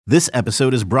This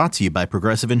episode is brought to you by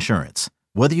Progressive Insurance.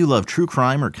 Whether you love true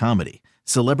crime or comedy,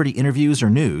 celebrity interviews or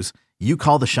news, you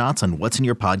call the shots on what's in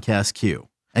your podcast queue.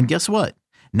 And guess what?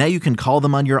 Now you can call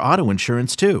them on your auto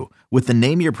insurance too with the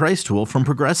Name Your Price tool from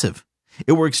Progressive.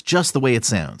 It works just the way it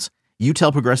sounds. You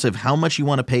tell Progressive how much you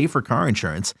want to pay for car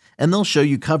insurance, and they'll show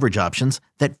you coverage options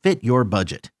that fit your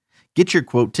budget. Get your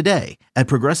quote today at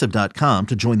Progressive.com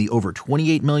to join the over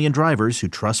 28 million drivers who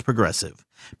trust Progressive.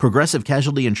 Progressive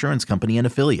Casualty Insurance Company and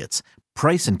Affiliates.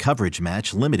 Price and coverage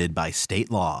match limited by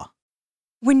state law.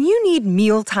 When you need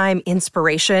mealtime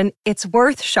inspiration, it's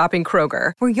worth shopping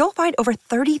Kroger, where you'll find over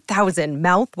 30,000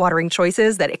 mouth-watering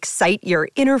choices that excite your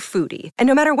inner foodie. And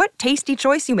no matter what tasty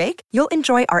choice you make, you'll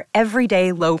enjoy our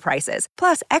everyday low prices,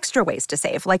 plus extra ways to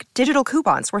save, like digital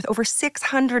coupons worth over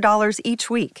 $600 each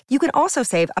week. You can also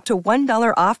save up to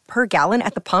 $1 off per gallon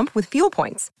at the pump with fuel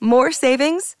points. More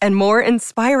savings and more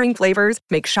inspiring flavors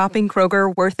make shopping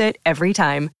Kroger worth it every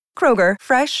time. Kroger,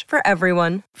 fresh for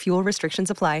everyone. Fuel restrictions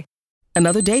apply.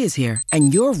 Another day is here,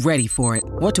 and you're ready for it.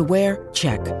 What to wear?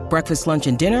 Check. Breakfast, lunch,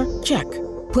 and dinner? Check.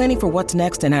 Planning for what's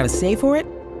next and how to save for it?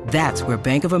 That's where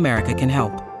Bank of America can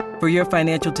help. For your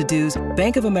financial to-dos,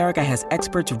 Bank of America has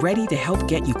experts ready to help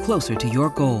get you closer to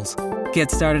your goals.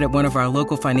 Get started at one of our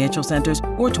local financial centers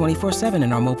or 24/7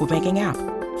 in our mobile banking app.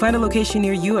 Find a location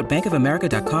near you at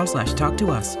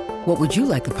bankofamerica.com/talktous. What would you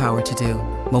like the power to do?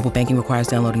 Mobile banking requires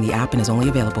downloading the app and is only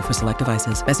available for select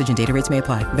devices. Message and data rates may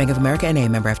apply. Bank of America N.A.,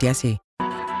 member FDIC.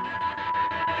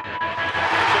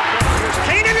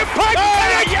 Kane in the pipe,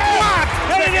 and it's blocked,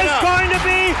 and it is going to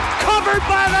be covered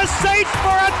by the Saints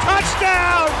for a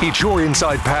touchdown. It's your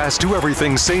inside pass to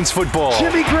everything Saints football.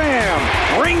 Jimmy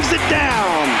Graham brings it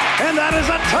down, and that is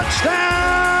a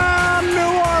touchdown, New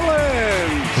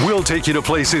Orleans. We'll take you to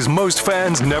places most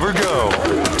fans never go.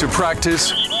 To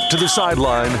practice, to the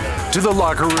sideline, to the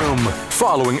locker room,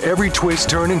 following every twist,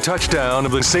 turn, and touchdown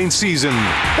of the Saints season.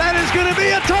 That is going to be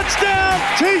a touchdown,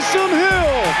 Taysom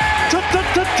Hill,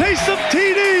 Taysom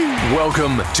TD.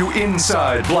 Welcome to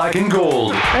Inside Black and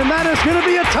Gold. And that is going to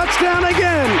be a touchdown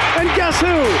again. And guess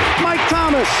who? Mike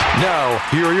Thomas. Now,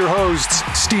 here are your hosts,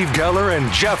 Steve Geller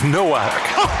and Jeff Nowak.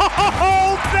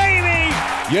 Oh, baby!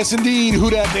 Yes, indeed. Who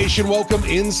Dat Nation, welcome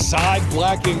inside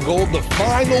Black and Gold, the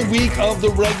final week of the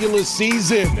regular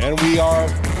season. And we are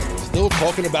still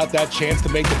talking about that chance to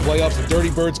make the playoffs. The Dirty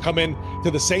Birds come in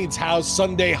to the Saints' house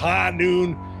Sunday, high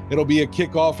noon. It'll be a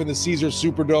kickoff in the Caesars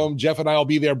Superdome. Jeff and I will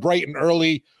be there bright and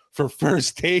early for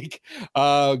first take,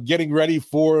 getting ready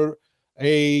for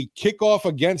a kickoff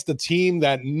against a team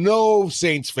that no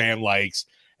Saints fan likes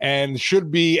and should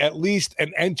be at least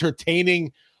an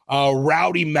entertaining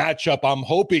rowdy matchup I'm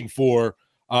hoping for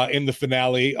in the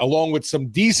finale, along with some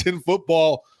decent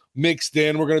football mixed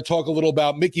in. We're going to talk a little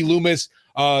about Mickey Loomis.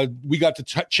 We got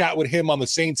to chat with him on the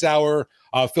Saints Hour,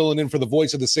 filling in for the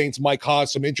voice of the Saints, Mike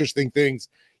Haas, some interesting things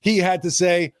he had to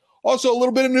say. Also, a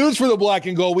little bit of news for the Black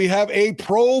and Gold. We have a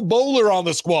Pro Bowler on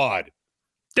the squad.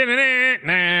 Yes.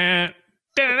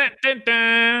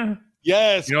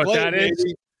 You know what that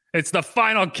is? It's the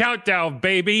final countdown,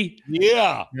 baby.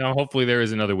 Yeah. You know, hopefully there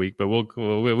is another week, but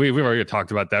we've already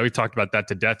talked about that. We talked about that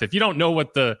to death. If you don't know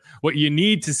what you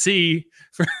need to see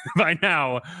by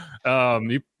now,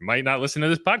 you might not listen to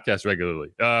this podcast regularly.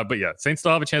 But yeah, Saints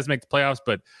still have a chance to make the playoffs.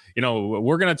 But you know,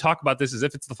 we're going to talk about this as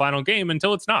if it's the final game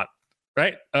until it's not.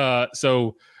 Right.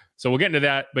 So we'll get into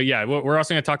that. But yeah, we're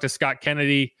also going to talk to Scott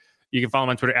Kennedy. You can follow him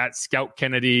on Twitter at Scout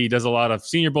Kennedy. He does a lot of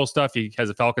Senior Bowl stuff. He has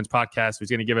a Falcons podcast. He's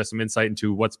going to give us some insight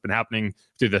into what's been happening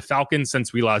to the Falcons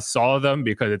since we last saw them,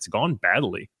 because it's gone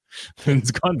badly.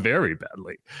 It's gone very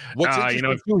badly. What's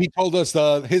interesting too, he told us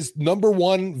his number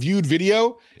one viewed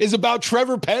video is about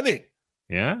Trevor Penning.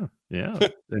 Yeah.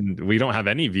 And we don't have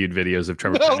any viewed videos of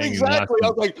Trevor Penning. Exactly. I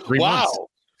was like, wow.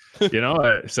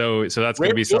 Months. So that's going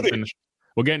to be something.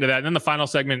 We'll get into that. And then the final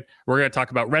segment, we're going to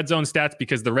talk about red zone stats,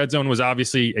 because the red zone was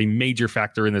obviously a major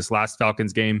factor in this last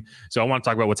Falcons game. So I want to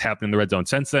talk about what's happened in the red zone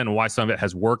since then and why some of it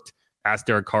has worked. Ask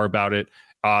Derek Carr about it.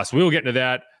 So we will get into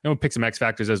that. And we'll pick some X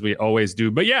factors as we always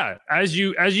do. But yeah, as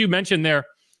you mentioned there,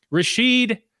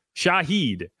 Rashid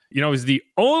Shaheed, is the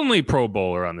only Pro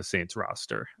Bowler on the Saints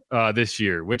roster this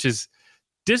year, which is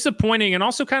disappointing, and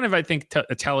also kind of, I think,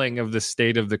 telling of the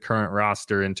state of the current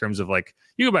roster in terms of, like,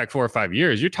 you go back 4 or 5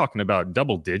 years, you're talking about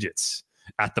double digits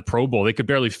at the Pro Bowl. They could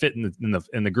barely fit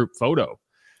in the group photo.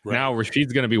 Right. Now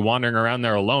Rashid's going to be wandering around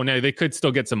there alone. Now they could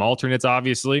still get some alternates,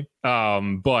 obviously,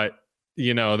 but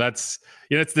that's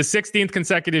it's the 16th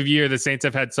consecutive year the Saints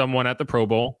have had someone at the Pro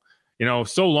Bowl.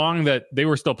 So long that they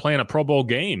were still playing a Pro Bowl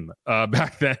game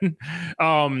back then.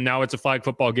 Now it's a flag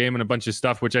football game and a bunch of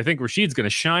stuff, which I think Rashid's going to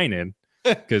shine in.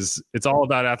 because it's all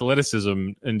about athleticism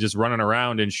and just running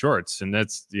around in shorts. And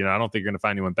that's, I don't think you're going to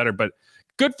find anyone better, but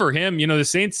good for him. The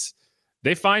Saints,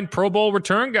 they find Pro Bowl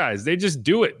return guys. They just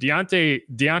do it.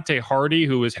 Deontay Hardy,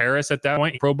 who was Harris at that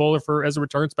point, Pro Bowler as a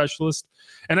return specialist.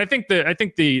 And I think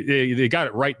they got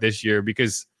it right this year,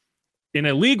 because in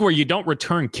a league where you don't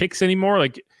return kicks anymore,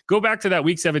 like go back to that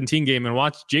Week 17 game and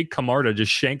watch Jake Camarda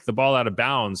just shank the ball out of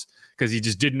bounds because he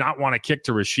just did not want to kick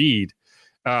to Rashid.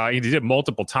 He did it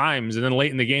multiple times, and then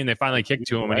late in the game they finally kicked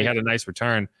to him, and he had a nice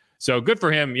return. So good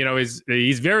for him.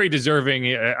 He's very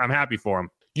deserving. I'm happy for him.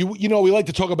 We like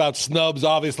to talk about snubs,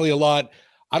 obviously, a lot.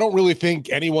 I don't really think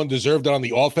anyone deserved it on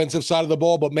the offensive side of the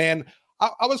ball, but man,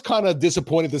 I was kind of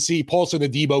disappointed to see Paulson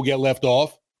Adebo get left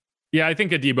off. Yeah, I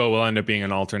think Adebo will end up being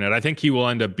an alternate. I think he will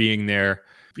end up being there,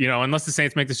 unless the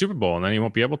Saints make the Super Bowl, and then he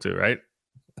won't be able to, right?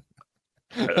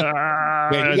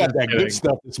 Man, you got that good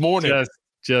stuff this morning.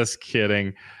 Just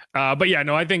kidding. But yeah,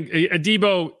 no, I think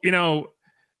Adebo,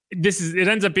 it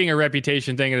ends up being a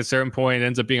reputation thing at a certain point. It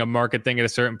ends up being a market thing at a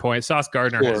certain point. Sauce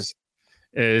Gardner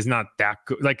is not that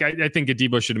good. Like, I think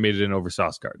Adebo should have made it in over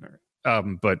Sauce Gardner.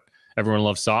 But everyone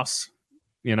loves Sauce,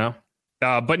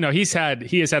 but no, he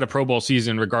has had a Pro Bowl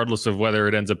season, regardless of whether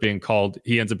it ends up being called.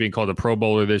 He ends up being called a Pro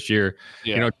Bowler this year.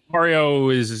 Yeah. Mario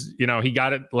is, he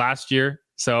got it last year.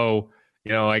 So,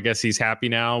 I guess he's happy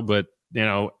now, but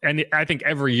and I think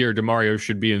every year DeMario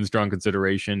should be in strong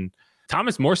consideration.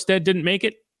 Thomas Morstead didn't make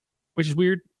it, which is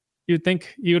weird. You'd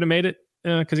think he would have made it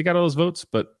because he got all those votes,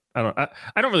 but I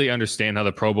don't really understand how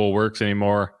the Pro Bowl works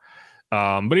anymore.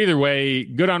 But either way,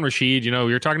 good on Rashid.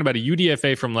 You're talking about a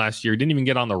UDFA from last year. Didn't even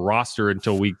get on the roster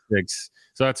until week 6.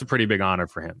 So that's a pretty big honor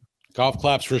for him. Golf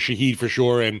claps for Shaheed for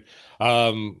sure. And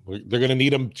they're going to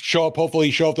need him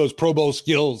hopefully show off those Pro Bowl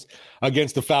skills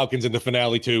against the Falcons in the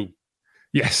finale too.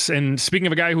 Yes. And speaking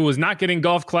of a guy who was not getting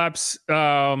golf claps,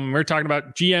 we're talking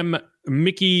about GM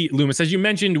Mickey Loomis. As you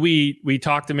mentioned, we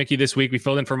talked to Mickey this week. We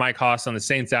filled in for Mike Haas on the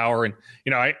Saints Hour, and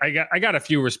I got a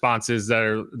few responses that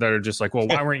are just like, well,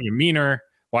 why weren't you meaner?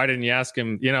 Why didn't you ask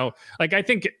him? I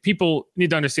think people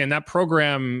need to understand that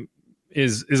program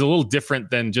is a little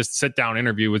different than just sit down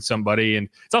interview with somebody, and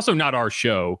it's also not our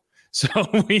show. So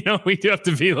we do have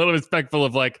to be a little respectful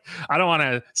of, like, I don't want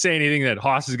to say anything that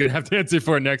Haas is going to have to answer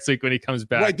for next week when he comes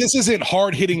back. Right. This isn't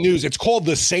hard hitting news. It's called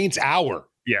the Saints Hour.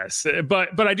 Yes.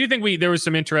 But I do think there was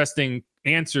some interesting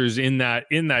answers in that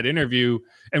interview.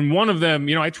 And one of them,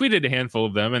 I tweeted a handful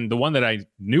of them. And the one that I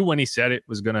knew when he said it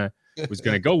was going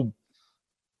to go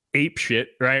ape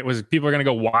shit, right? Was people are going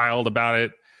to go wild about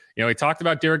it. He talked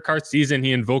about Derek Carr's season.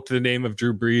 He invoked the name of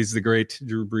Drew Brees, the great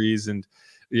Drew Brees. And,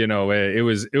 it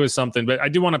was something, but I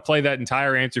do want to play that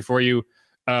entire answer for you.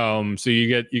 So you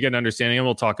get an understanding, and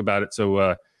we'll talk about it.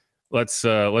 So let's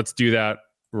do that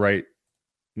right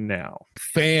now.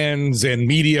 Fans and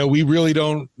media, we really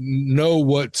don't know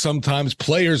what sometimes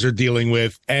players are dealing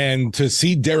with. And to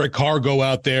see Derek Carr go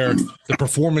out there, the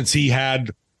performance he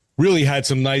had, really had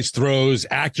some nice throws,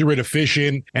 accurate,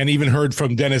 efficient, and even heard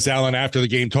from Dennis Allen after the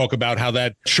game talk about how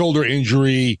that shoulder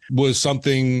injury was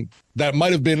something that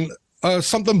might have been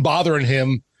something bothering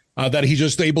him that he's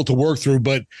just able to work through,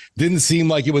 but didn't seem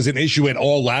like it was an issue at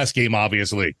all last game,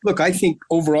 obviously. Look, I think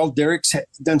overall Derek's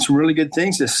done some really good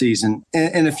things this season.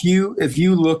 And if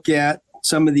you look at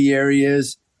some of the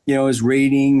areas, his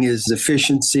rating, his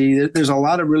efficiency, there's a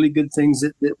lot of really good things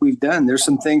that we've done. There's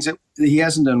some things that he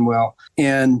hasn't done well.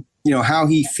 And, how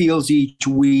he feels each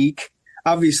week.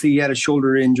 Obviously, he had a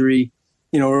shoulder injury,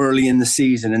 early in the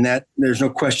season, and that there's no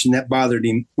question that bothered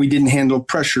him. We didn't handle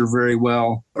pressure very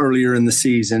well earlier in the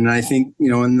season. And I think,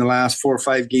 in the last 4 or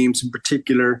 5 games in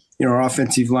particular, our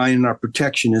offensive line and our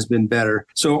protection has been better.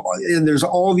 So there's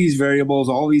all these variables,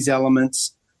 all these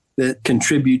elements that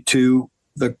contribute to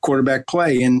the quarterback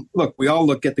play. And look, we all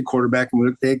look at the quarterback and we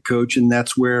look at the head coach, and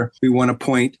that's where we want to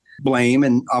point blame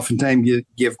and oftentimes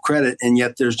give credit, and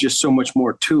yet there's just so much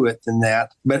more to it than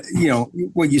that. But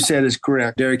what you said is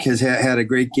correct. Derek has had a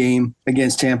great game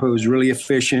against Tampa. It was really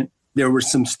efficient. There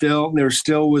still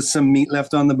was some meat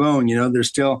left on the bone. There's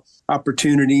still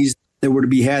opportunities that were to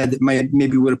be had that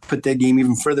maybe would have put that game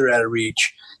even further out of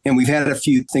reach. And we've had a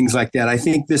few things like that. I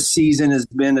think this season has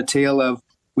been a tale of,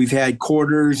 we've had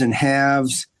quarters and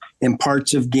halves and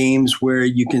parts of games where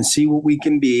you can see what we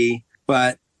can be,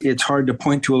 but it's hard to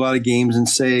point to a lot of games and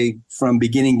say from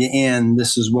beginning to end,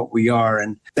 this is what we are.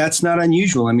 And that's not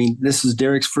unusual. I mean, this is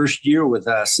Derek's first year with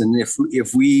us. And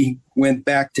if we went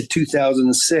back to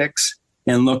 2006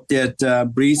 and looked at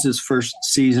Brees' first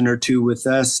season or two with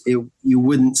us, you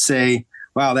wouldn't say,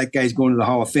 wow, that guy's going to the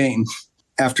Hall of Fame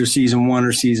after season 1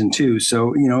 or season 2.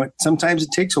 So, sometimes it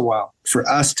takes a while for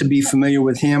us to be familiar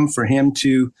with him, for him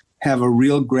to have a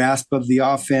real grasp of the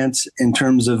offense in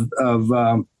terms of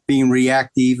being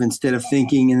reactive instead of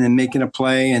thinking and then making a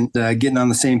play and getting on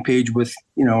the same page with,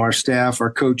 our staff,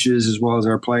 our coaches, as well as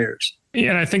our players. Yeah,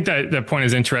 and I think that point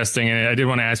is interesting. And I did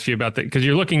want to ask you about that because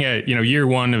you're looking at, year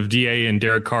one of DA and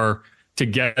Derek Carr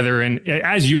together. And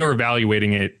as you're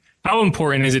evaluating it, how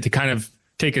important is it to kind of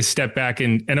take a step back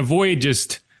and avoid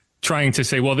just trying to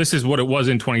say, well, this is what it was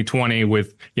in 2020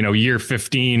 with, year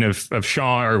 15 of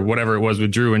Sean or whatever it was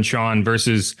with Drew and Sean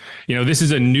versus, this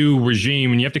is a new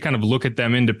regime and you have to kind of look at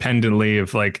them independently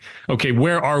of like, okay,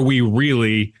 where are we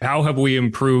really? How have we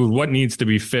improved? What needs to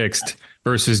be fixed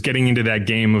versus getting into that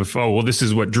game of, oh, well, this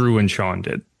is what Drew and Sean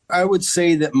did? I would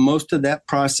say that most of that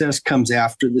process comes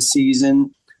after the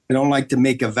season. I don't like to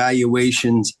make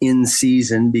evaluations in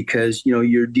season because,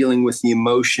 you're dealing with the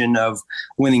emotion of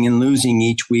winning and losing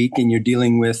each week, and you're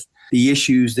dealing with the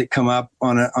issues that come up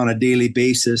on a daily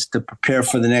basis to prepare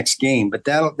for the next game. But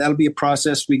that'll be a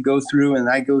process we go through and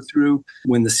I go through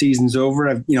when the season's over.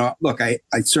 I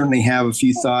certainly have a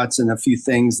few thoughts and a few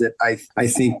things that I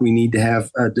think we need to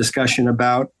have a discussion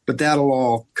about, but that'll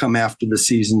all come after the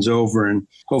season's over, and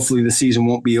hopefully the season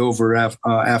won't be over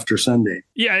after Sunday.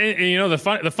 Yeah, and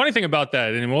the funny thing about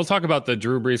that, and we'll talk about the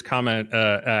Drew Brees comment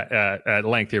at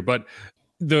length here, but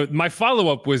my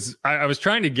follow-up was I was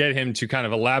trying to get him to kind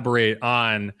of elaborate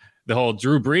on the whole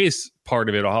Drew Brees part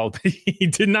of it all. He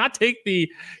did not take the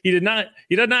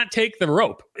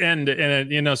rope.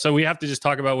 And so we have to just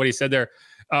talk about what he said there.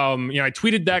 I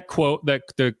tweeted that quote, that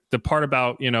the part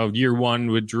about, year one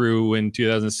with Drew in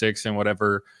 2006 and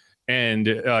whatever. And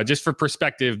just for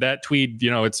perspective, that tweet,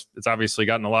 it's obviously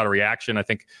gotten a lot of reaction. I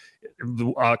think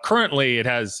currently it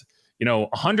has,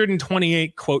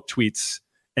 128 quote tweets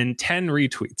and 10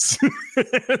 retweets.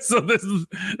 So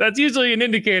that's usually an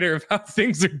indicator of how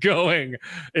things are going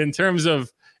in terms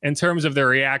of their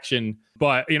reaction.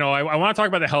 But, I want to talk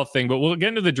about the health thing, but we'll get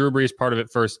into the Drew Brees part of it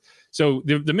first. So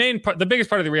the main part, the biggest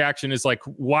part of the reaction is like,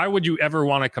 why would you ever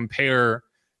want to compare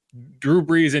Drew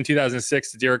Brees in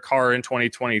 2006 to Derek Carr in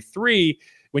 2023?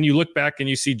 When you look back and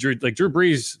you see Drew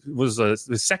Brees was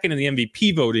the second in the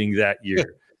MVP voting that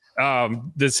year.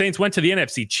 The Saints went to the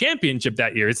NFC Championship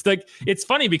that year. It's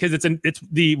funny because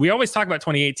we always talk about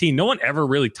 2018. No one ever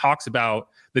really talks about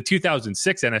the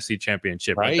 2006 NFC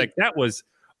Championship. Right. Like that was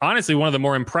honestly one of the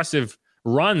more impressive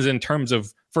runs in terms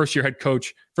of first year head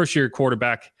coach, first year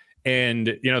quarterback,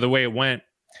 and the way it went.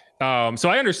 So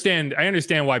I understand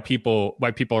why people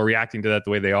are reacting to that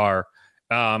the way they are.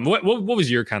 What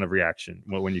was your kind of reaction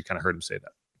when you kind of heard him say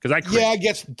that? I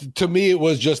guess to me, it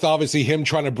was just obviously him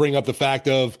trying to bring up the fact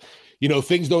of,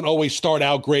 things don't always start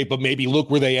out great, but maybe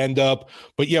look where they end up.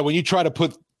 But yeah, when you try to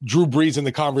put Drew Brees in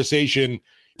the conversation,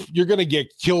 you're going to get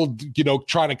killed,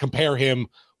 trying to compare him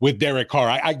with Derek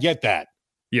Carr. I get that.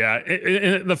 Yeah.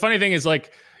 And the funny thing is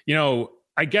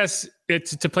I guess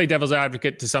it's to play devil's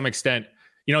advocate to some extent,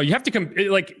 you have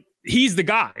to he's the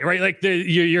guy, right? Like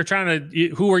you're trying to,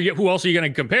 who else are you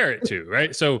going to compare it to?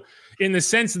 Right. So in the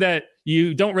sense that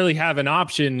you don't really have an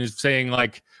option of saying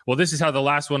like, well, this is how the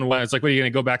last one went. It's like, what are you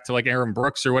going to go back to like Aaron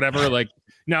Brooks or whatever? Like,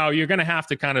 no, you're going to have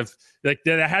to kind of like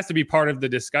that has to be part of the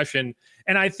discussion.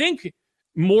 And I think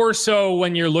more so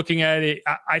when you're looking at it,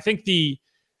 I think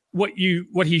what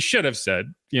he should have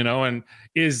said, and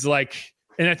is like,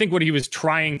 and I think what he was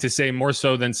trying to say more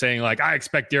so than saying like, I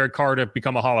expect Derek Carr to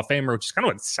become a Hall of Famer, which is kind of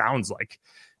what it sounds like.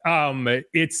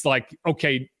 It's like,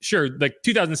 okay, sure. Like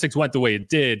 2006 went the way it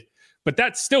did, but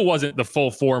that still wasn't the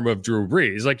full form of Drew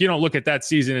Brees. Like you don't look at that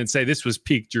season and say this was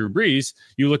peak Drew Brees.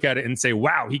 You look at it and say,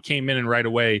 wow, he came in and right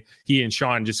away he and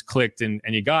Sean just clicked and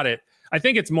you got it. I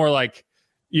think it's more like,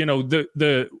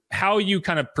 the how you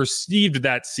kind of perceived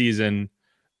that season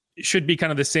should be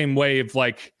kind of the same way of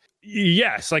like,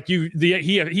 yes, like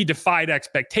he defied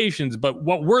expectations, but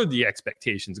what were the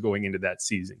expectations going into that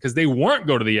season? Because they weren't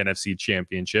go to the NFC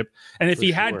Championship. And if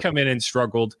he had come in and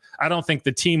struggled, I don't think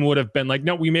the team would have been like,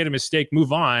 no, we made a mistake,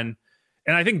 move on.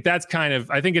 And I think that's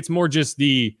I think it's more just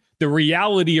the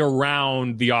reality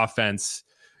around the offense.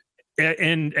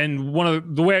 And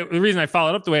the reason I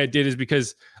followed up the way I did is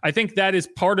because I think that is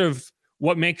part of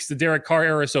what makes the Derek Carr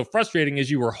era so frustrating is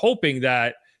you were hoping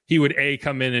that he would A,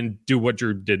 come in and do what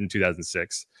Drew did in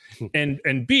 2006,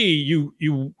 and B,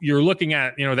 you're looking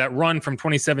at that run from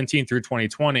 2017 through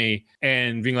 2020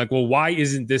 and being like, well, why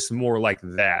isn't this more like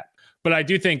that? But I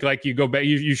do think like you go back,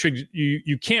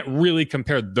 you can't really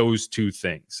compare those two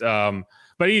things.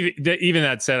 But even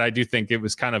that said, I do think it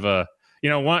was kind of a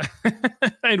I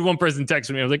had one person text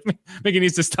me. I was like, Mickey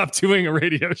needs to stop doing a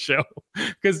radio show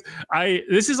because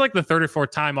this is like the third or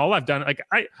fourth time. All I've done, like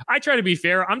I try to be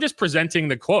fair. I'm just presenting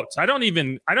the quotes. I don't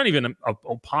even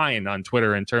opine on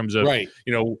Twitter in terms of,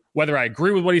 whether I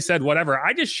agree with what he said, whatever.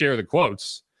 I just share the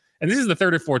quotes. And this is the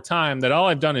third or fourth time that all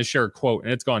I've done is share a quote,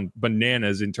 and it's gone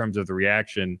bananas in terms of the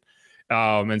reaction.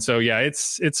 And so, yeah,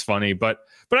 it's funny, but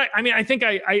I think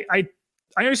I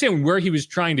understand where he was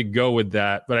trying to go with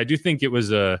that, but I do think you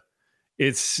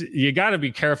got to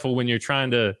be careful when you're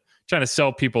trying to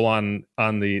sell people on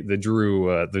the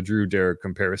Drew Derek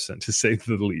comparison, to say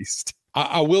the least.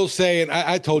 I will say, and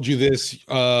I told you this,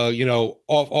 off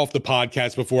the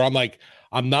podcast before.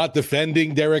 I'm not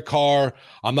defending Derek Carr.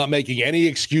 I'm not making any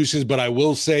excuses, but I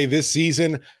will say this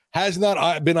season has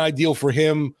not been ideal for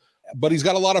him. But he's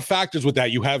got a lot of factors with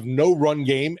that. You have no run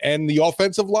game, and the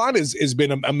offensive line has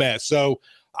been a mess. So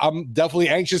I'm definitely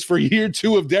anxious for year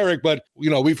 2 of Derek. But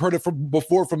we've heard it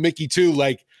before from Mickey too.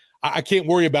 Like, I can't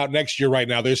worry about next year right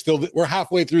now. We're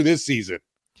halfway through this season.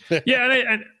 Yeah,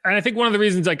 and I think one of the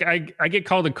reasons, like, I get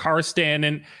called a Carr stan,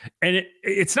 and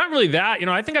it's not really that.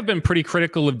 I think I've been pretty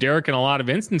critical of Derek in a lot of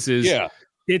instances. Yeah,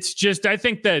 it's just I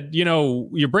think that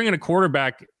you're bringing a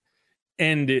quarterback,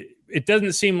 and it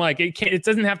doesn't seem like it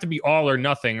doesn't have to be all or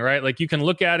nothing, right? Like, you can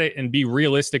look at it and be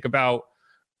realistic about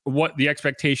what the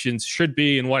expectations should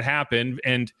be and what happened.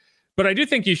 But I do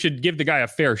think you should give the guy a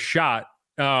fair shot.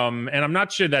 And I'm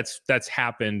not sure that's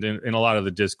happened in a lot of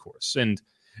the discourse. And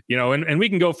we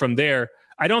can go from there.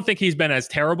 I don't think he's been as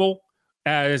terrible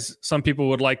as some people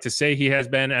would like to say he has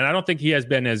been. And I don't think he has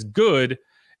been as good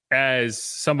as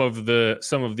some of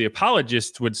the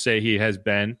apologists would say he has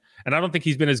been. And I don't think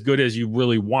he's been as good as you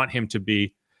really want him to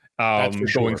be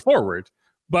going forward.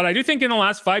 But I do think in the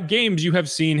last 5 games, you have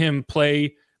seen him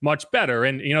play much better.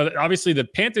 And, obviously the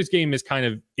Panthers game is kind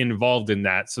of involved in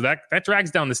that. So that drags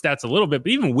down the stats a little bit.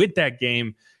 But even with that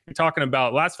game, you're talking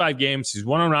about last 5 games, he's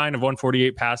 109 of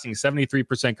 148 passing,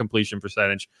 73% completion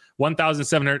percentage,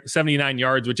 1,779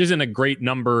 yards, which isn't a great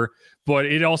number. But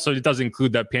it does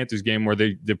include that Panthers game where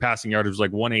the passing yardage was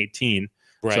like 118.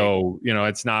 Right. So,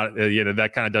 it's not,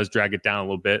 that kind of does drag it down a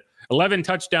little bit. 11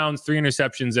 touchdowns, 3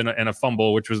 interceptions, and a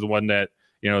fumble, which was the one that,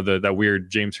 that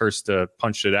weird James Hurst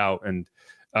punched it out. And,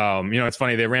 it's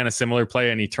funny. They ran a similar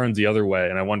play and he turned the other way.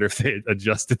 And I wonder if they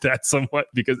adjusted that somewhat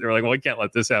because they were like, well, we can't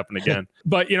let this happen again.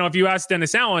 But, if you ask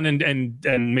Dennis Allen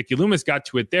and Mickey Loomis got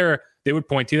to it there, they would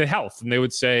point to the health and they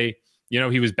would say,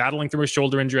 he was battling through a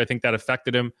shoulder injury. I think that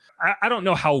affected him. I don't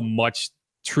know how much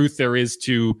truth there is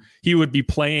to he would be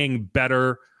playing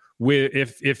better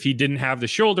if he didn't have the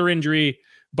shoulder injury.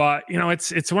 But,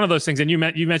 it's one of those things. And you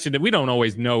mentioned that we don't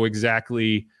always know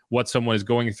exactly what someone is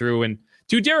going through. And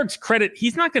to Derek's credit,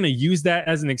 he's not going to use that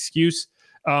as an excuse.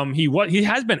 He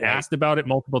has been asked about it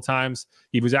multiple times.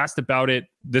 He was asked about it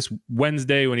this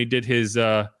Wednesday when he did his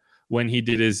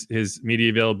media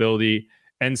availability.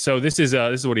 And so this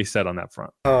is what he said on that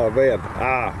front. Oh man,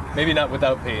 maybe not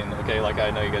without pain. Okay, like I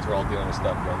know you guys were all dealing with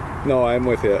stuff, but no, I'm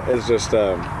with you. It's just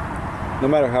no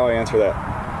matter how I answer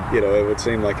that, it would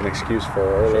seem like an excuse for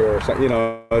earlier or something.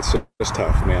 It's just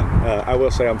tough, man. I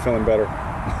will say I'm feeling better.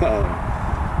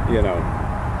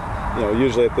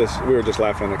 Usually at this, we were just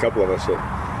laughing, a couple of us,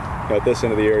 at this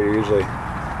end of the year, you're usually,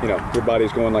 your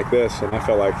body's going like this. And I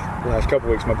felt like the last couple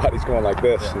of weeks, my body's going like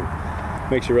this. Yeah.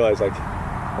 And makes you realize,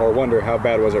 or wonder how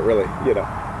bad was it really,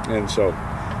 And so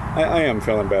I am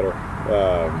feeling better.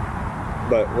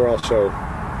 But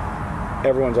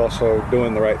everyone's also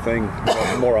doing the right thing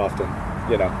more often,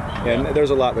 And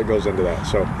there's a lot that goes into that.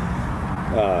 So,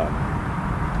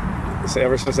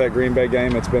 ever since that Green Bay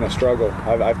game, it's been a struggle.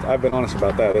 I've been honest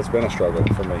about that. It's been a struggle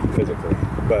for me physically.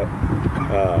 But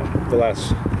the last,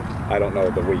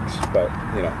 the weeks. But,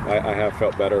 I have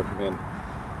felt better. And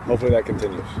hopefully that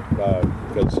continues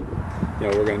because,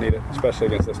 we're going to need it, especially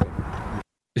against this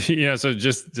team. So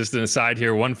just an aside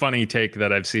here, one funny take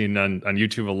that I've seen on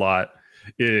YouTube a lot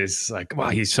is like, wow,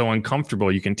 he's so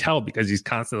uncomfortable. You can tell because he's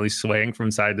constantly swaying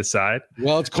from side to side.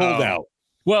 Well, it's cold out.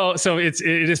 Well, so it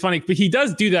is funny, but he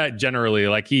does do that generally.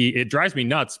 Like it drives me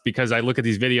nuts because I look at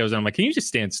these videos and I'm like, can you just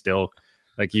stand still?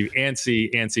 Like you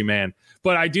antsy man.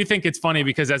 But I do think it's funny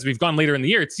because as we've gone later in the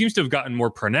year, it seems to have gotten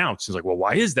more pronounced. It's like, well,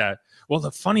 why is that? Well,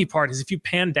 the funny part is if you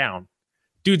pan down,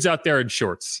 dude's out there in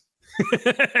shorts.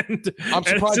 I'm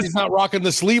surprised he's not rocking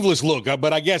the sleeveless look,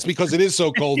 but I guess because it is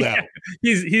so cold out.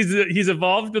 He's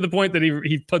evolved to the point that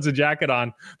he puts a jacket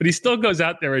on, but he still goes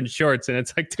out there in shorts. And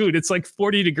it's like, dude, it's like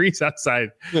 40 degrees outside.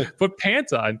 Put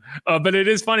pants on. But it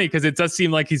is funny because it does seem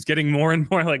like he's getting more and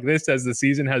more like this as the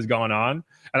season has gone on.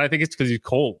 And I think it's because he's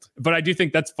cold. But I do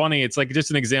think that's funny. It's like just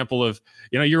an example of,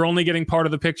 you're only getting part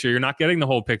of the picture. You're not getting the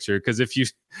whole picture. Because if you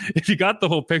got the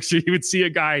whole picture, you would see a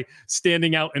guy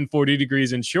standing out in 40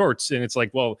 degrees in shorts. And it's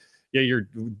like, well, yeah,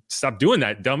 stop doing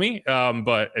that, dummy.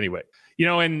 But anyway,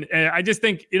 and I just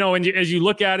think, as you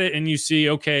look at it and you see,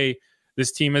 okay,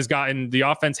 this team the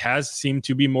offense has seemed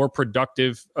to be more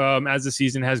productive as the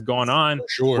season has gone on.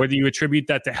 Sure. Whether you attribute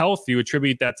that to health, you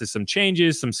attribute that to some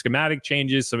changes, some schematic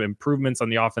changes, some improvements on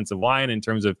the offensive line in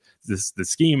terms of the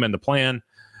scheme and the plan.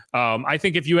 I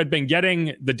think if you had been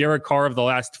getting the Derek Carr of the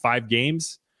last 5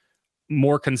 games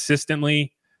more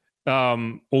consistently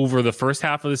over the first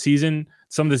half of the season,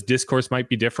 some of this discourse might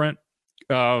be different.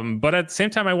 But at the same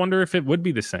time, I wonder if it would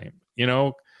be the same,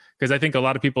 because I think a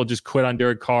lot of people just quit on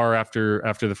Derek Carr after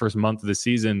the first month of the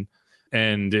season.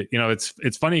 And,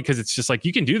 it's funny because it's just like,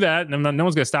 you can do that and no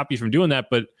one's going to stop you from doing that.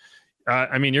 But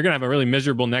you're going to have a really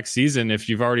miserable next season if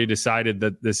you've already decided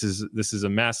that this is a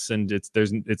mess and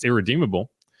it's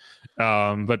irredeemable.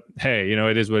 But hey,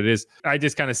 it is what it is. I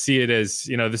just kind of see it as,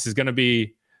 this is going to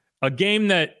be a game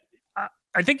that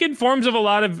I think informs of a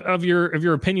lot of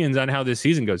your opinions on how this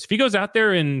season goes. If he goes out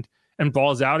there and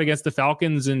balls out against the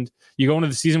Falcons and you go into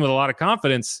the season with a lot of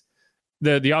confidence,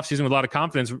 the offseason with a lot of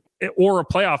confidence or a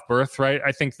playoff berth, right?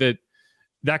 I think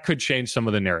that could change some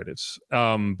of the narratives.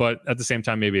 But at the same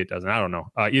time, maybe it doesn't. I don't know.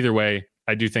 Either way,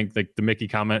 I do think the Mickey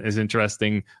comment is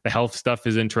interesting. The health stuff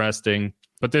is interesting.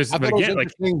 But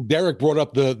Derek brought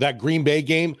up that Green Bay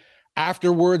game.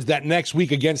 Afterwards, that next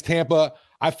week against Tampa,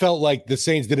 I felt like the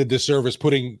Saints did a disservice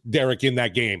putting Derek in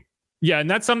that game. Yeah,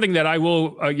 and that's something that I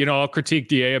will, I'll critique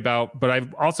DA about, but I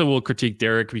also will critique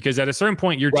Derek because at a certain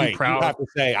point you're too proud. You have to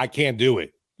say, I can't do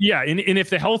it. Yeah, and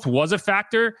if the health was a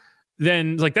factor,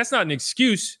 then that's not an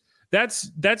excuse.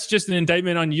 That's just an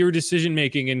indictment on your decision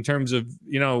making in terms of,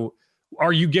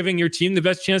 are you giving your team the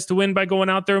best chance to win by going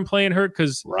out there and playing hurt?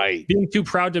 Because being too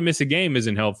proud to miss a game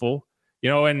isn't helpful.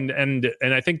 And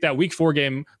I think that week 4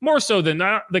 game more so than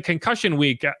the concussion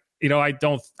week. I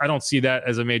don't see that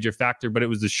as a major factor, but it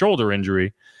was the shoulder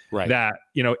injury that,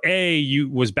 you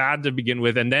was bad to begin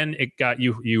with. And then it got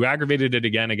you aggravated it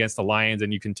again against the Lions.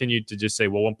 And you continued to just say,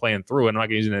 well, I'm playing through it. I'm not going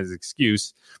to use it as an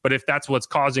excuse. But if that's what's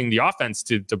causing the offense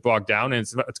to bog down and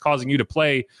it's causing you to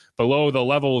play below the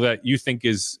level that you think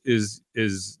is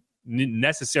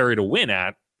necessary to win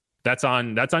at, that's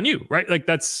on you, right?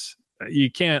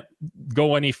 You can't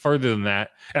go any further than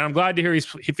that. And I'm glad to hear he's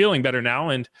feeling better now.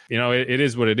 And, it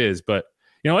is what it is. But,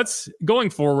 let's going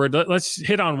forward, let's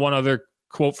hit on one other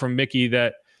quote from Mickey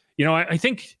that, I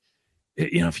think,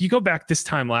 if you go back this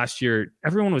time last year,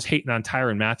 everyone was hating on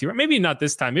Tyrann Mathieu. Or maybe not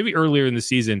this time, maybe earlier in the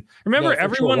season. Remember,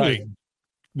 everyone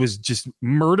was just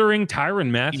murdering Tyrann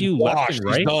Mathieu left and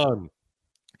right.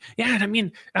 Yeah.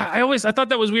 And I thought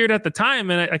that was weird at the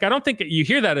time. And I don't think you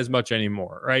hear that as much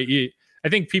anymore. Right. I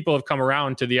think people have come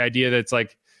around to the idea that it's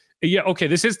like, yeah, okay,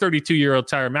 this is 32-year-old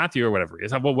Tyrann Mathieu or whatever he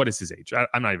is. Well, what is his age?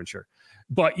 I'm not even sure.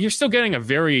 But you're still getting a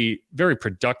very, very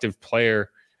productive player.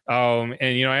 And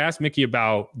I asked Mickey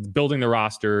about building the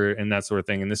roster and that sort of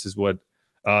thing, and this is what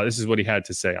he had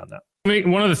to say on that.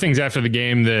 One of the things after the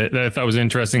game that I thought was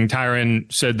interesting,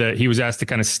 Tyrann said that he was asked to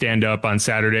kind of stand up on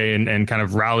Saturday and kind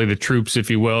of rally the troops, if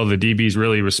you will. The DBs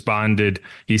really responded,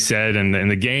 he said, and in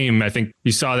the game, I think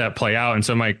you saw that play out. And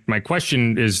so my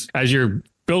question is, as you're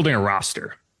building a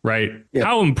roster, right,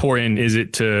 how important is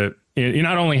it to you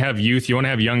not only have youth, you want to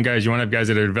have young guys, you want to have guys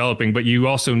that are developing, but you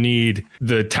also need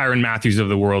the Tyrann Mathieu's of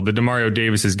the world, the Demario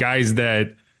Davises, guys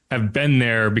that have been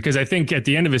there, because I think at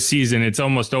the end of a season, it's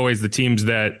almost always the teams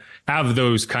that have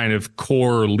those kind of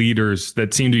core leaders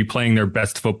that seem to be playing their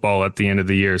best football at the end of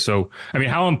the year. So,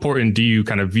 how important do you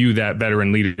kind of view that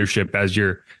veteran leadership as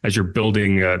you're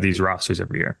building these rosters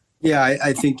every year? Yeah,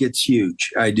 I think it's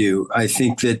huge. I do. I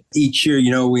think that each year,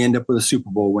 we end up with a Super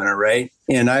Bowl winner, right?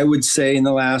 And I would say in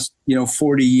the last,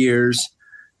 40 years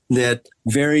that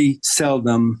very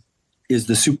seldom is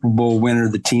the Super Bowl winner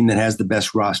the team that has the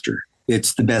best roster.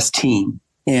 It's the best team.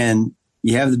 And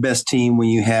you have the best team when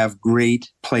you have great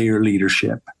player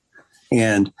leadership.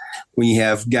 And when you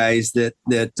have guys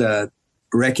that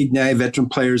recognize, veteran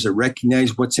players that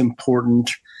recognize what's important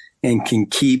and can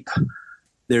keep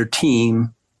their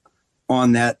team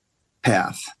on that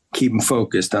path, keep them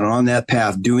focused and on that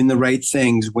path, doing the right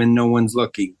things when no one's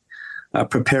looking,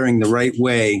 preparing the right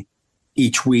way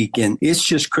each week. And it's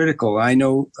just critical. I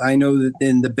know that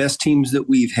in the best teams that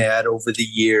we've had over the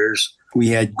years, we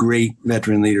had great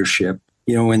veteran leadership.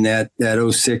 In that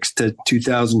 06 to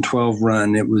 2012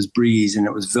 run, it was Brees and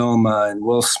it was Vilma and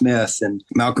Will Smith and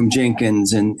Malcolm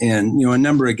Jenkins and a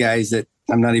number of guys that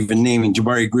I'm not even naming.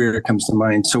 Jabari Greer comes to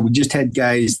mind. So we just had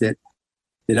guys that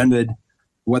understood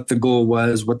what the goal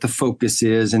was, what the focus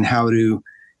is, and how to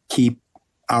keep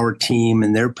our team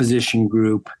and their position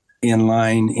group in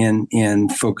line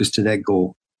and focus to that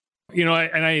goal.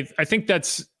 I think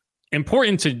that's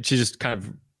important to just kind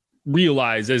of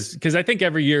realize, because I think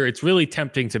every year it's really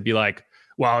tempting to be like,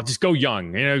 well, just go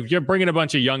young. You're bringing a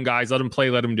bunch of young guys, let them play,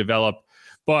 let them develop.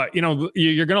 But,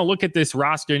 you're going to look at this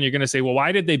roster and you're going to say, well,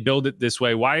 why did they build it this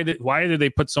way? Why did they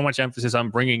put so much emphasis on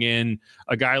bringing in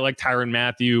a guy like Tyrann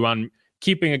Mathieu, on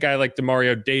keeping a guy like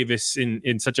DeMario Davis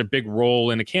in such a big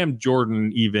role, and a Cam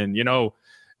Jordan even,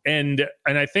 and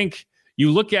I think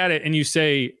you look at it and you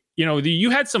say,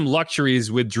 you had some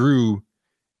luxuries with Drew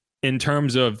in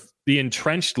terms of the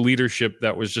entrenched leadership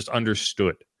that was just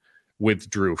understood with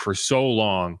Drew for so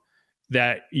long,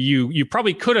 that you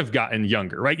probably could have gotten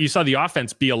younger, right? You saw the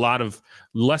offense be a lot of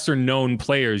lesser known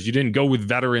players. You didn't go with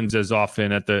veterans as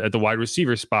often at the wide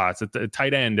receiver spots, at the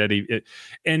tight end.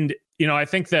 I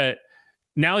think that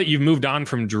now that you've moved on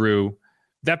from Drew,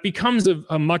 that becomes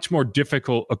a much more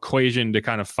difficult equation to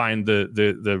kind of find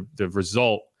the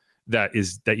result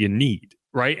that you need,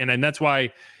 right? And that's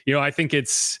why, I think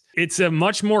it's a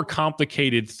much more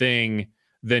complicated thing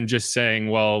than just saying,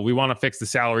 well, we want to fix the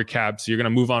salary cap, so you're going to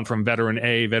move on from veteran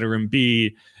A, veteran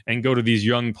B, and go to these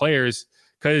young players.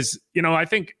 Because, I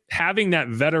think having that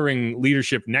veteran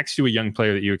leadership next to a young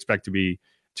player that you expect to be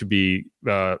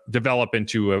develop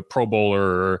into a Pro Bowler,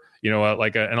 or,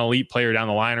 an elite player down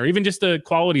the line, or even just a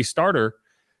quality starter,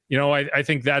 I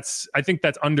think that's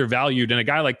undervalued. And a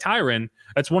guy like Tyrann,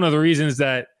 that's one of the reasons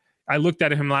that I looked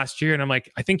at him last year and I'm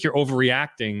like, I think you're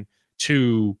overreacting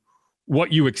to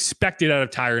what you expected out of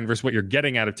Tyrann versus what you're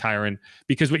getting out of Tyrann,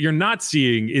 because what you're not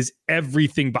seeing is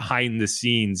everything behind the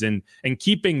scenes and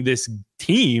keeping this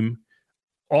team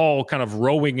all kind of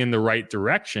rowing in the right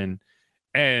direction.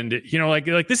 And,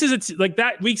 this is like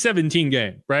that week 17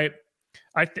 game, right?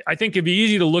 I think it'd be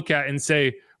easy to look at and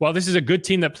say, well, this is a good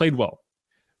team that played well.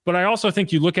 But I also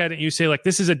think you look at it and you say, like,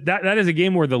 this is that is a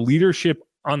game where the leadership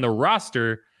on the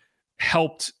roster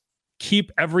helped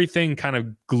keep everything kind of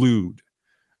glued,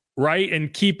 right?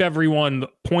 And keep everyone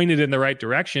pointed in the right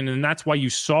direction. And that's why you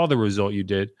saw the result you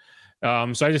did.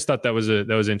 So I just thought that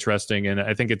was interesting. And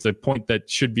I think it's a point that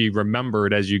should be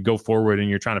remembered as you go forward and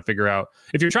you're trying to figure out,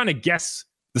 if you're trying to guess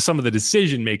some of the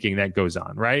decision-making that goes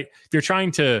on, right? If you're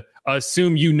trying to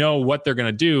assume what they're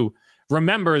going to do,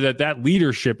 remember that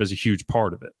leadership is a huge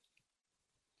part of it.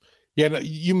 Yeah,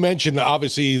 you mentioned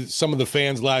obviously some of the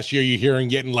fans last year, you hearing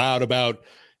getting loud about,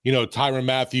 Tyrann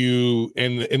Mathieu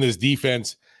in this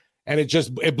defense. And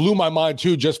it blew my mind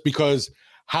too, just because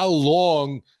how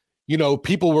long,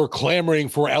 people were clamoring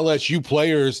for LSU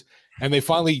players, and they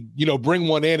finally, bring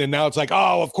one in, and now it's like,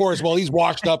 oh, of course, well, he's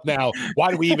washed up now.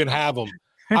 Why do we even have him?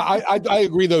 I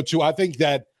agree though too. I think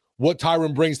that what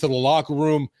Tyrann brings to the locker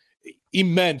room,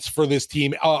 immense for this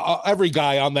team. Every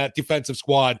guy on that defensive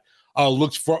squad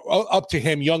looks up to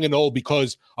him, young and old,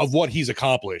 because of what he's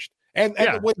accomplished, and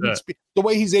the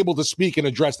way he's able to speak and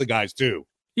address the guys too.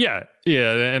 Yeah.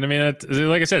 And I mean,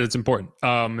 like I said, it's important.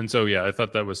 And so, I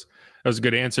thought that was a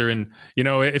good answer. And,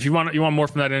 if you want more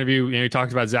from that interview, you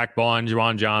talked about Zach Bond,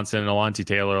 Juwan Johnson, and Alontae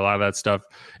Taylor, a lot of that stuff.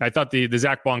 I thought the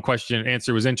Zach Bond question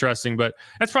answer was interesting, but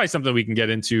that's probably something we can get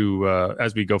into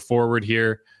as we go forward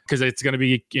here, because it's going to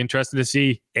be interesting to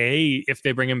see, A, if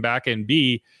they bring him back, and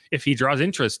B, if he draws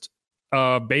interest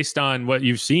based on what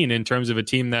you've seen in terms of a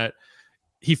team that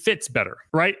he fits better,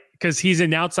 right? Because he's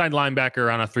an outside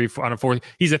linebacker on a 4.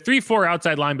 He's a 3-4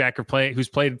 outside linebacker who's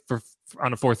played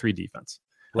on a 4-3 defense.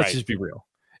 Let's just be real.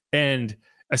 And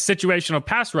a situational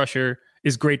pass rusher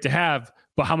is great to have,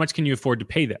 but how much can you afford to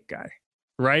pay that guy,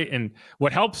 right? And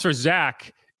what helps for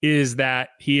Zach is that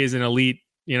he is an elite,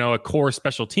 a core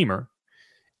special teamer.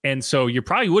 And so you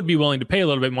probably would be willing to pay a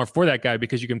little bit more for that guy,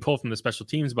 because you can pull from the special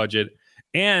teams budget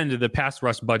and the pass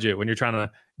rush budget when you're trying to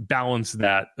balance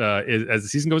that as the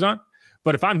season goes on.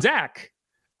 But if I'm Zach,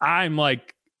 I'm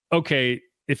like, okay,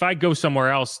 if I go somewhere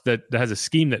else that has a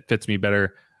scheme that fits me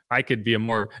better, I could be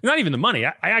not even the money.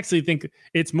 I actually think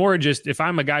it's more just, if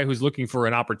I'm a guy who's looking for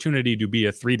an opportunity to be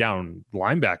a 3-down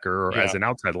linebacker or as an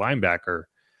outside linebacker,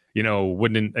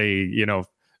 wouldn't like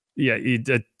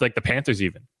the Panthers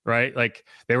even, right? Like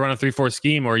they run a 3-4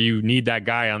 scheme, or you need that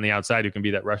guy on the outside who can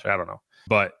be that rusher. I don't know.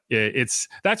 But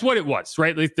that's what it was,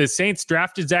 right? Like the Saints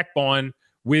drafted Zach Bond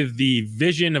with the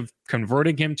vision of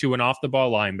converting him to an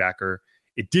off-the-ball linebacker.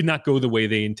 It did not go the way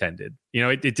they intended.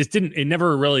 It just didn't. It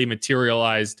never really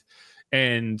materialized.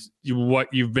 And what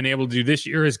you've been able to do this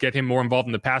year is get him more involved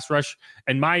in the pass rush.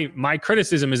 And my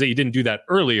criticism is that you didn't do that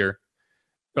earlier.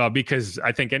 because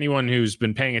I think anyone who's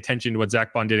been paying attention to what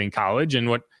Zach Bond did in college and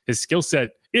what his skill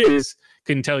set is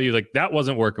can tell you like that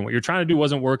wasn't working. What you're trying to do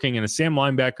wasn't working, and a Sam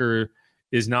linebacker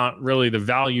is not really the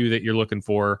value that you're looking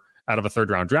for out of a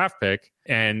third-round draft pick.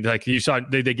 And like you saw,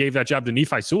 they gave that job to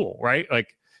Nephi Sewell, right?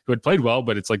 Like, who had played well,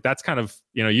 but it's like that's kind of,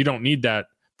 you don't need that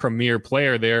premier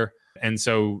player there. And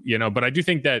so, but I do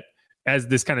think that as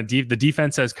this kind of the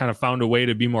defense has kind of found a way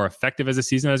to be more effective as the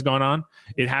season has gone on,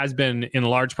 it has been in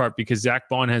large part because Zach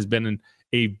Bond has been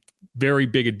a very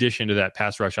big addition to that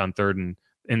pass rush on third and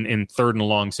in third and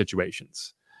long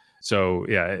situations. So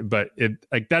yeah, but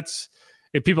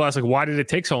if people ask like, why did it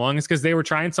take so long? It's because they were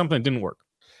trying something that didn't work.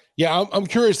 Yeah, I'm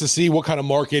curious to see what kind of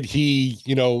market he,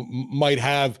 might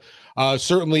have.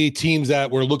 Certainly teams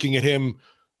that were looking at him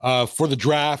for the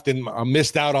draft and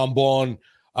missed out on Bond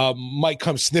might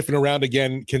come sniffing around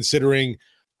again, considering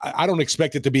I don't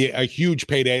expect it to be a huge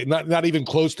payday, not even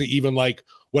close to even like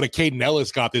what a Caden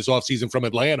Ellis got this offseason from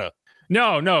Atlanta.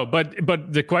 No, but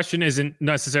the question isn't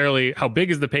necessarily how big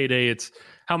is the payday, it's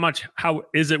how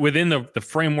is it within the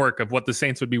framework of what the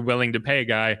Saints would be willing to pay a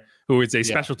guy who is a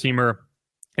special teamer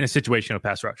in a situational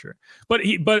pass rusher.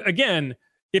 But again,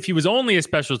 if he was only a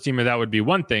special teamer, that would be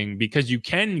one thing, because you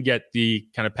can get the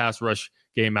kind of pass rush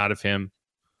game out of him.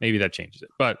 Maybe that changes it.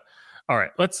 But all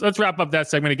right, let's wrap up that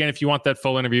segment. Again, if you want that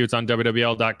full interview, it's on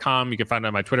WWL.com. You can find it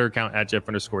on my Twitter account at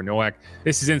Jeff_Nowak.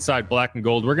 This is Inside Black and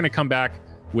Gold. We're going to come back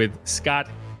with Scott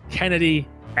Kennedy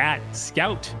at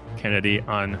Scout Kennedy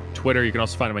on Twitter. You can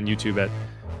also find him on YouTube at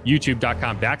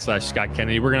youtube.com/Scott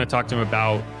Kennedy. We're going to talk to him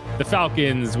about the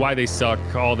Falcons, why they suck,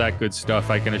 all that good stuff.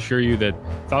 I can assure you that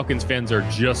Falcons fans are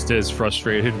just as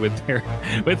frustrated with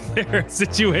their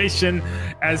situation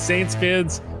as Saints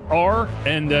fans are.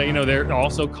 And, they're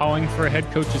also calling for a head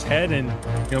coach's head. And,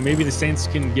 maybe the Saints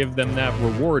can give them that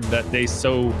reward that they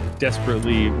so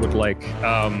desperately would like,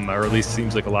 or at least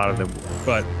seems like a lot of them would.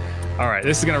 But, all right,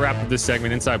 this is going to wrap up this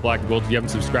segment, Inside Black and Gold. If you haven't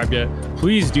subscribed yet,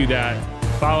 please do that.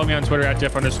 Follow me on Twitter at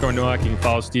Jeff_Nowak. You can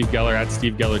follow Steve Geller at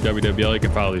Steve Geller WWL. You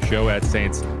can follow the show at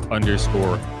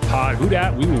Saints_pod. Who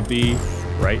dat? We will be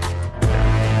right